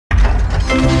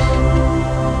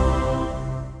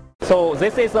So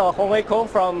this is Hongwei Kong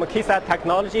from Keysight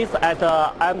Technologies at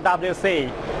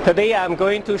MWC. Today I'm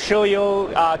going to show you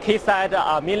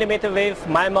Keysight millimeter-wave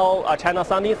MIMO channel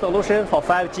sounding solution for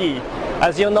 5G.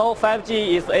 As you know,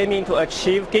 5G is aiming to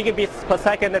achieve gigabits per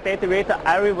second data rate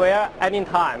everywhere,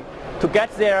 anytime. To get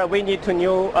there, we need to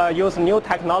use new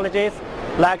technologies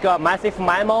like massive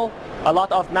MIMO, a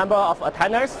lot of number of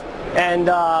antennas, and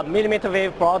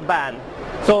millimeter-wave broadband.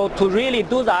 So to really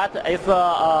do that is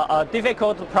a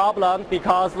difficult problem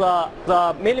because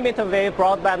the millimeter-wave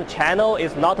broadband channel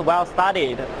is not well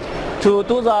studied. To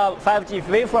do the 5G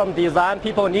waveform design,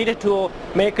 people needed to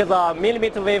make the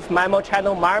millimeter-wave MIMO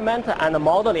channel measurement and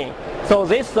modeling. So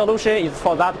this solution is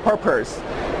for that purpose.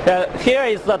 Here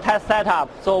is the test setup.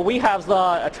 So we have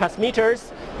the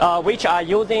transmitters which are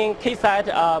using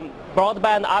Keysight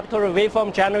broadband optical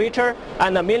waveform generator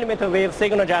and a millimeter wave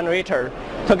signal generator.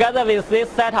 Together with this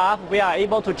setup, we are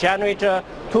able to generate 2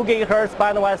 GHz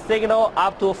bandwidth signal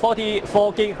up to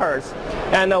 44 GHz.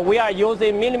 And we are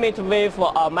using millimeter wave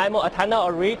MIMO antenna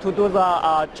array to do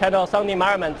the channel sounding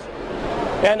measurement.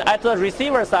 And at the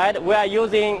receiver side, we are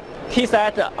using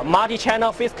Keysight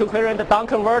multi-channel phase coherent down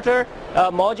converter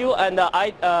module and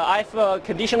IF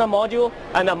conditioner module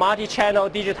and a multi-channel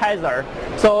digitizer.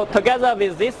 So together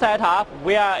with this setup,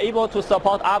 we are able to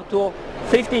support up to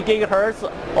 50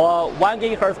 GHz or 1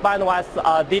 GHz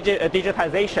bandwidth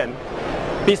digitization.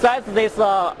 Besides this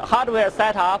hardware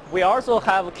setup, we also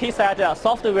have Keysight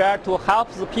software to help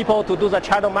people to do the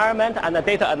channel measurement and the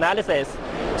data analysis.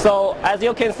 So as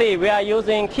you can see, we are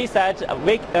using Keysight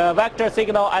vector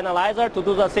signal analyzer to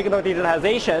do the signal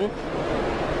digitization.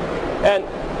 And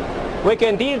we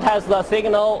can digitize the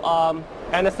signal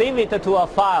and save it to a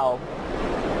file.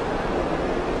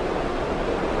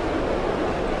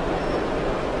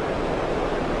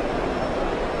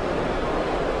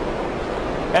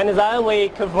 And then we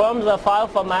confirm the file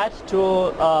format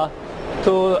to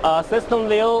system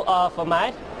view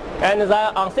format. And then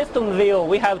on system view,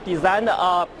 we have designed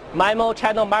a MIMO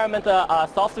channel measurement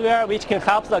software which can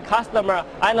help the customer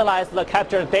analyze the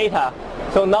captured data.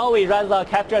 So now we run the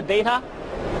captured data.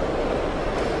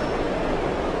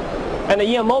 And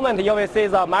in a moment, you will see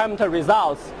the measurement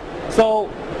results. So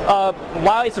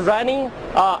while it's running,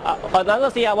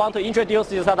 another thing I want to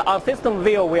introduce is that on system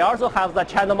view, we also have the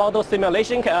channel model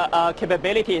simulation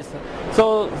capabilities.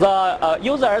 So the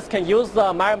users can use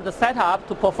the measurement setup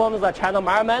to perform the channel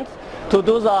measurement, to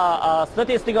do the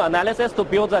statistical analysis to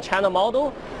build the channel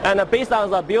model. And based on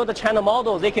the build channel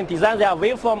model, they can design their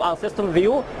waveform on system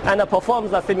view and perform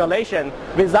the simulation.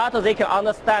 With that, they can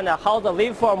understand how the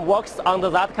waveform works under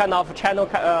that kind of channel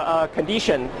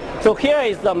condition. So here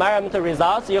is the measurement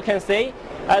results you can see.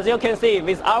 As you can see,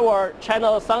 with our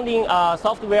channel sounding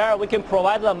software, we can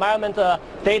provide the measurement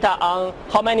data on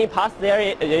how many paths there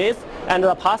is, and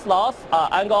the path loss,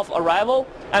 angle of arrival,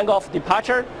 angle of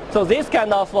departure. So these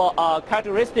kind of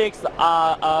characteristics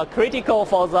are critical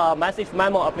for the massive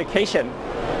MIMO application.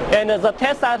 And the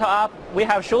test setup we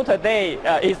have shown today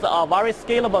is a very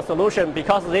scalable solution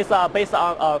because these are based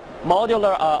on a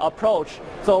modular approach.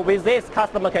 So with this,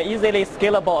 customer can easily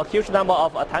scalable a huge number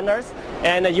of antennas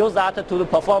and use that to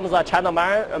perform the channel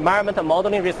measurement and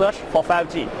modeling research for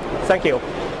 5G. Thank you.